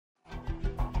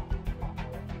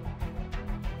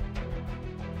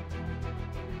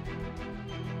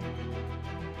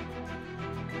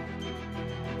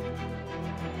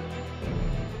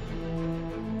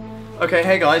Okay,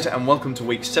 hey guys, and welcome to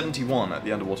week 71 at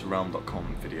the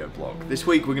underwaterrealm.com video blog. This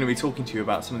week we're going to be talking to you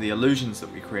about some of the illusions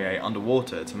that we create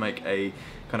underwater to make a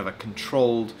kind of a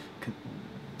controlled,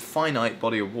 finite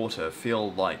body of water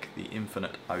feel like the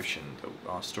infinite ocean that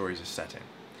our stories are set in.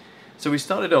 So we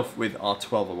started off with our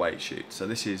 1208 shoot. So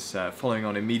this is following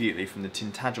on immediately from the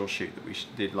Tintagel shoot that we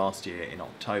did last year in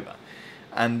October.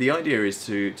 And the idea is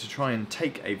to try and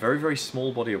take a very, very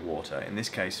small body of water, in this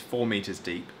case 4 meters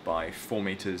deep by 4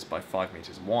 meters by 5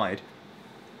 meters wide,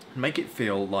 and make it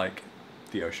feel like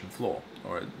the ocean floor,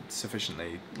 or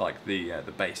sufficiently like the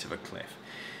base of a cliff.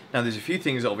 Now there's a few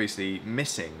things obviously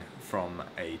missing from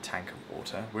a tank of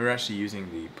water. We're actually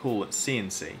using the pool at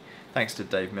C&C, thanks to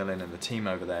Dave Millen and the team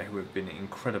over there who have been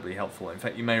incredibly helpful. In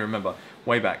fact, you may remember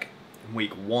way back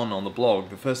week 1 on the blog,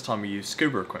 the first time we used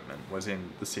scuba equipment was in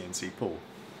the C&C pool.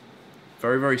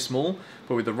 Very, very small,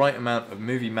 but with the right amount of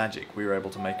movie magic we were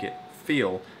able to make it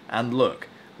feel and look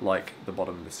like the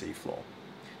bottom of the sea floor.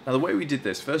 Now the way we did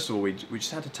this, first of all, we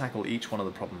just had to tackle each one of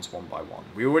the problems one by one.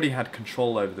 We already had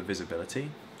control over the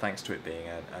visibility, thanks to it being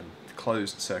a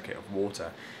closed circuit of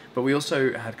water, but we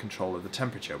also had control of the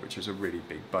temperature, which was a really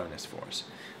big bonus for us.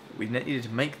 We needed to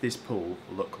make this pool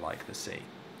look like the sea.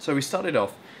 So we started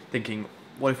off thinking,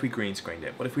 what if we green screened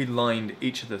it? What if we lined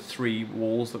each of the 3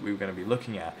 walls that we were going to be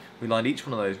looking at? We lined each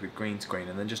one of those with green screen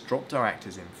and then just dropped our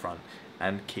actors in front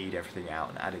and keyed everything out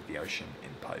and added the ocean in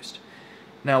post.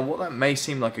 Now, what that may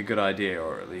seem like a good idea,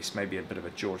 or at least maybe a bit of a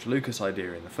George Lucas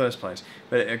idea in the first place,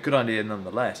 but a good idea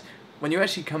nonetheless, when you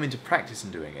actually come into practice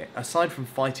in doing it, aside from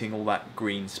fighting all that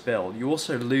green spill, you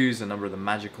also lose a number of the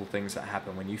magical things that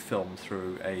happen when you film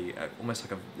through almost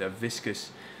like a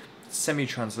viscous,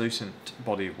 semi-translucent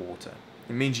body of water.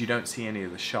 It means you don't see any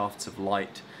of the shafts of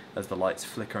light as the light's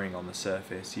flickering on the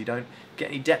surface. You don't get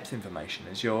any depth information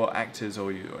as your actors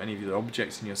or any of the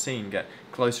objects in your scene get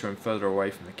closer and further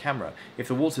away from the camera. If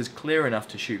the water's clear enough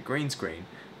to shoot green screen,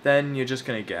 then you're just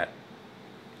going to get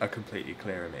a completely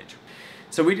clear image.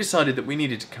 So we decided that we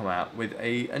needed to come out with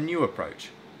a new approach.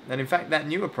 And in fact, that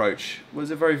new approach was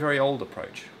a very, very old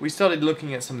approach. We started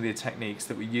looking at some of the techniques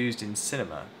that we used in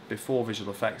cinema before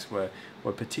visual effects were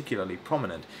particularly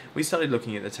prominent. We started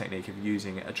looking at the technique of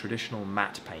using a traditional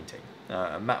matte painting.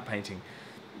 A matte painting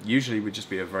usually would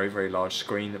just be a very, very large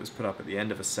screen that was put up at the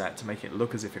end of a set to make it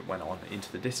look as if it went on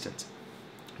into the distance.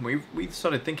 We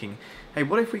started thinking, hey,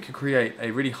 what if we could create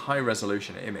a really high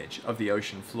resolution image of the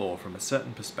ocean floor from a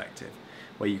certain perspective,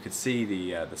 where you could see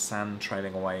the sand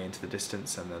trailing away into the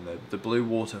distance and then the blue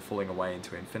water falling away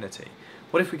into infinity.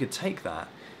 What if we could take that,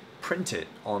 print it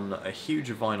on a huge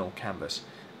vinyl canvas,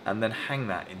 and then hang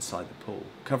that inside the pool,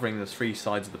 covering the 3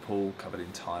 sides of the pool covered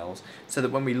in tiles, so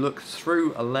that when we look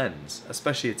through a lens,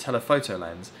 especially a telephoto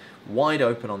lens, wide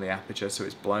open on the aperture so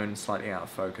it's blown slightly out of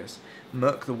focus,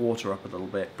 murk the water up a little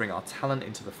bit, bring our talent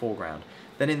into the foreground,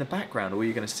 then in the background all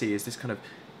you're going to see is this kind of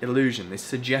illusion, this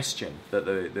suggestion that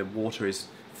the water is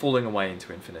falling away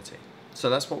into infinity. So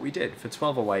that's what we did. For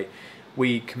 1208,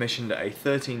 we commissioned a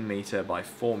 13 meter by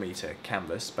 4 meter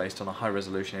canvas based on a high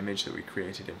resolution image that we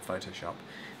created in Photoshop,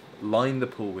 lined the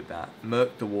pool with that,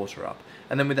 murked the water up,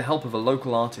 and then with the help of a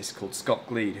local artist called Scott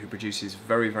Gleed, who produces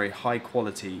very, very high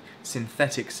quality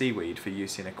synthetic seaweed for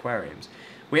use in aquariums,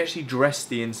 we actually dressed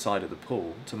the inside of the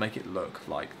pool to make it look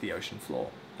like the ocean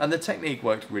floor. And the technique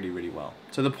worked really, really well,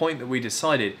 to the point that we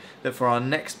decided that for our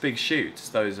next big shoots,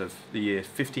 those of the year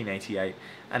 1588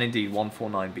 and indeed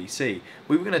 149 BC,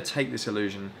 we were going to take this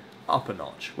illusion up a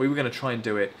notch. We were going to try and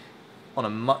do it on a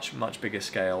much, much bigger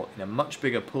scale, in a much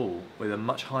bigger pool, with a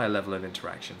much higher level of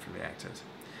interaction from the actors.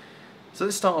 So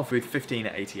let's start off with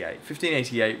 1588.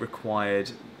 1588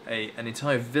 required an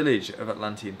entire village of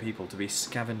Atlantean people to be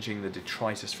scavenging the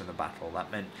detritus from the battle. That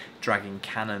meant dragging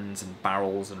cannons and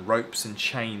barrels and ropes and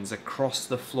chains across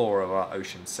the floor of our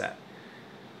ocean set.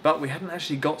 But we hadn't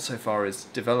actually got so far as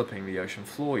developing the ocean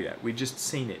floor yet. We'd just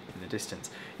seen it in the distance.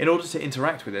 In order to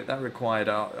interact with it, that required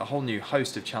a whole new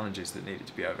host of challenges that needed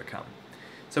to be overcome.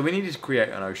 So we needed to create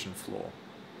an ocean floor.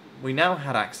 We now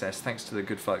had access, thanks to the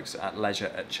good folks at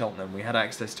Leisure at Cheltenham, we had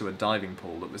access to a diving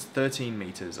pool that was 13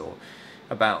 metres or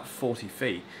about 40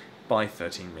 feet by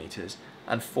 13 metres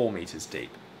and 4 metres deep.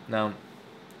 Now,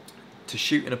 to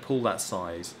shoot in a pool that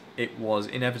size, it was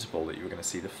inevitable that you were going to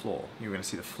see the floor. You were going to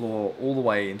see the floor all the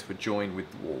way into a join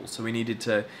with the wall. So we needed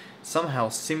to somehow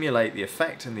simulate the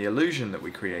effect and the illusion that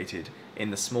we created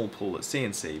in the small pool at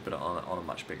C&C, but on a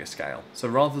much bigger scale. So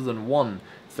rather than one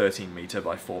 13 metre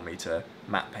by 4 metre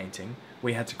matte painting,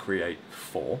 we had to create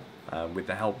 4. With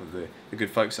the help of the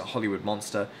good folks at Hollywood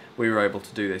Monster, we were able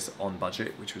to do this on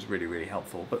budget, which was really, really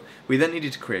helpful. But we then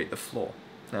needed to create the floor.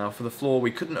 Now, for the floor,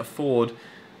 we couldn't afford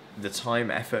the time,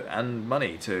 effort and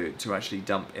money to actually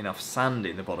dump enough sand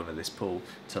in the bottom of this pool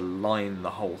to line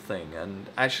the whole thing, and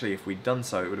actually if we'd done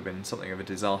so it would have been something of a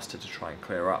disaster to try and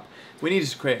clear up. We needed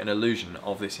to create an illusion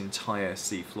of this entire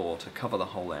sea floor to cover the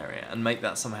whole area and make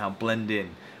that somehow blend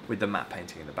in with the matte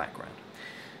painting in the background.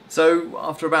 So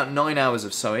after about 9 hours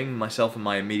of sewing, myself and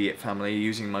my immediate family,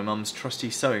 using my mum's trusty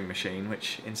sewing machine,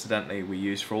 which incidentally we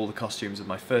used for all the costumes of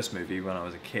my first movie when I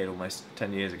was a kid almost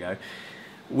 10 years ago,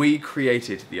 we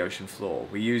created the ocean floor.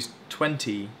 We used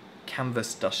 20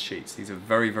 canvas dust sheets. These are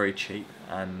very, very cheap,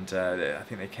 and I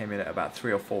think they came in at about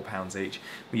 £3 or £4 each.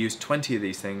 We used 20 of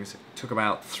these things. It took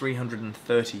about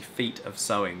 330 feet of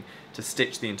sewing to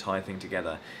stitch the entire thing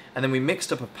together. And then we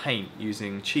mixed up a paint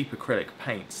using cheap acrylic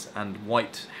paints and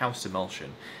white house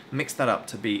emulsion. Mixed that up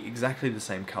to be exactly the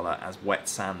same colour as wet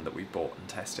sand that we bought and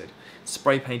tested.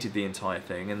 Spray painted the entire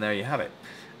thing, and there you have it.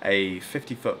 A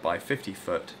 50 foot by 50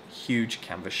 foot huge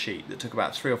canvas sheet that took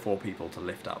about 3 or 4 people to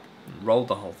lift up, and rolled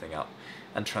the whole thing up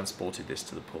and transported this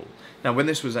to the pool. Now when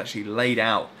this was actually laid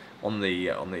out on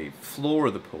the floor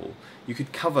of the pool, you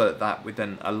could cover that with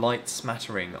then a light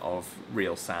smattering of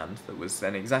real sand that was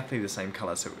then exactly the same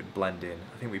colour so it would blend in.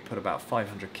 I think we put about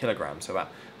 500 kilograms, so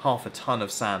about half a ton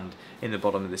of sand in the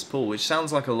bottom of this pool, which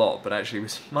sounds like a lot but actually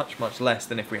was much, much less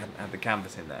than if we hadn't had the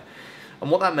canvas in there. And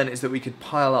what that meant is that we could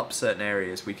pile up certain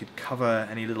areas, we could cover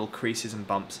any little creases and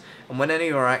bumps, and when any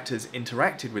of our actors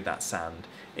interacted with that sand,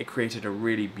 it created a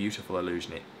really beautiful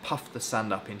illusion. It puffed the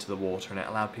sand up into the water and it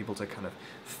allowed people to kind of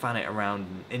fan it around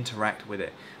and interact with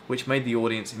it, which made the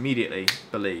audience immediately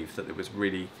believe that there was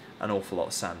really an awful lot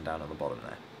of sand down on the bottom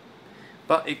there.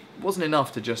 But it wasn't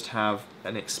enough to just have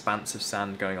an expanse of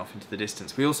sand going off into the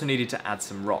distance. We also needed to add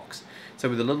some rocks. So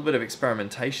with a little bit of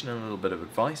experimentation and a little bit of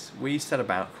advice, we set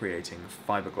about creating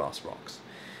fiberglass rocks.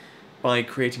 By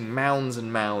creating mounds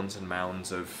and mounds and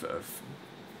mounds of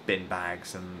bin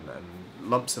bags and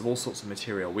lumps of all sorts of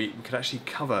material, we could actually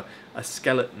cover a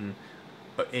skeleton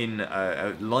in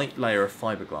a light layer of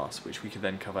fiberglass, which we could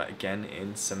then cover again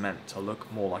in cement to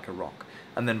look more like a rock.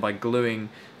 And then by gluing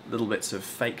little bits of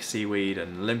fake seaweed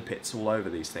and limpets all over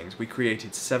these things, we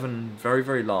created 7 very,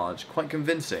 very large, quite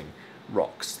convincing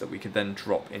rocks that we could then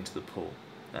drop into the pool.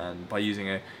 And by using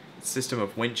a system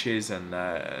of winches and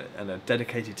a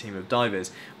dedicated team of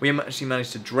divers, we actually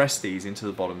managed to dress these into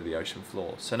the bottom of the ocean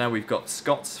floor. So now we've got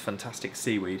Scott's fantastic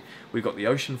seaweed, we've got the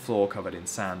ocean floor covered in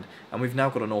sand, and we've now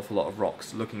got an awful lot of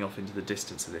rocks looking off into the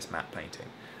distance of this matte painting.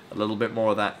 A little bit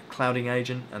more of that clouding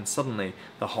agent, and suddenly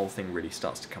the whole thing really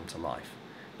starts to come to life.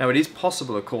 Now it is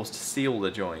possible, of course, to see all the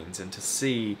joins and to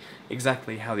see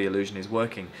exactly how the illusion is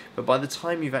working, but by the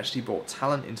time you've actually brought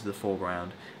talent into the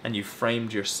foreground and you've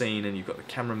framed your scene and you've got the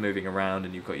camera moving around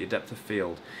and you've got your depth of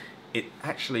field, it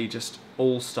actually just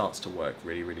all starts to work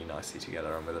really, really nicely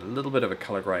together, and with a little bit of a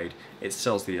colour grade, it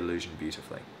sells the illusion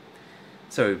beautifully.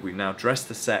 So we've now dressed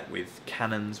the set with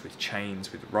cannons, with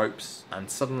chains, with ropes, and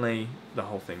suddenly the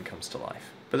whole thing comes to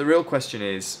life. But the real question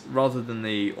is, rather than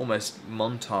the almost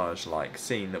montage-like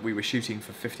scene that we were shooting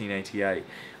for 1588,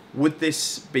 would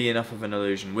this be enough of an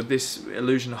illusion? Would this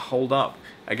illusion hold up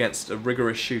against a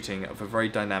rigorous shooting of a very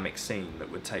dynamic scene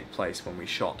that would take place when we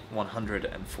shot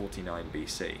 149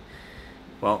 BC?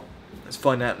 Well, let's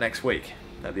find out next week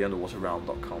at the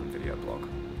underwaterrealm.com video blog.